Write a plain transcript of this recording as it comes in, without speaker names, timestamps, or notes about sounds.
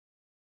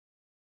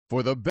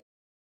For the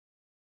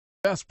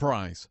best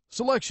price,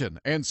 selection,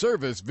 and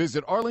service,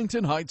 visit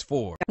Arlington Heights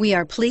Ford. We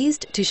are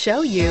pleased to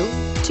show you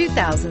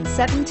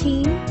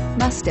 2017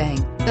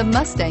 Mustang. The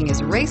Mustang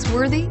is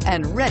race-worthy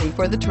and ready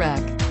for the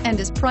track and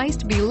is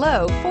priced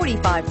below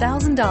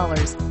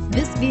 $45,000.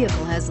 This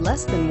vehicle has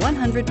less than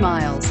 100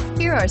 miles.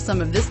 Here are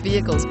some of this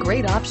vehicle's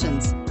great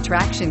options: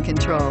 traction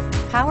control,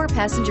 power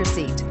passenger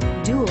seat,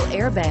 dual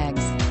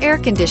airbags, air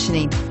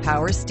conditioning,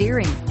 power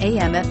steering,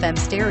 AM/FM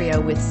stereo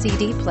with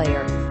CD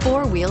player,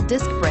 four-wheel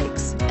disc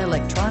brakes,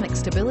 electronic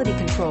stability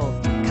control,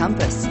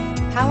 compass,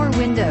 power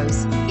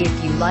windows.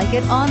 If you like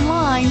it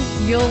online,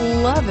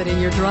 you'll love it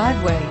in your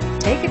driveway.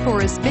 Take it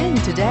for a spin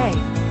today.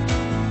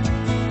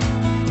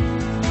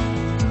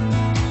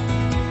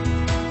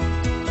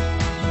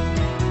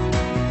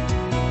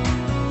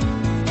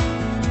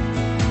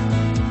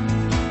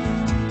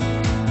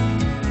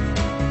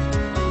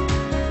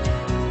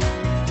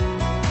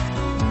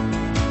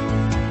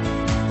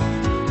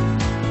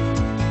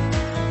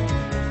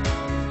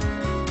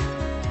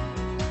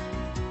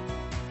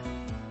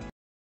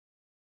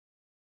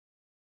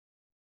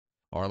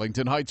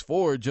 Arlington Heights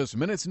Ford, just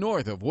minutes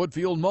north of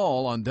Woodfield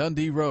Mall on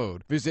Dundee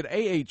Road. Visit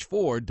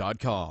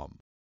ahford.com.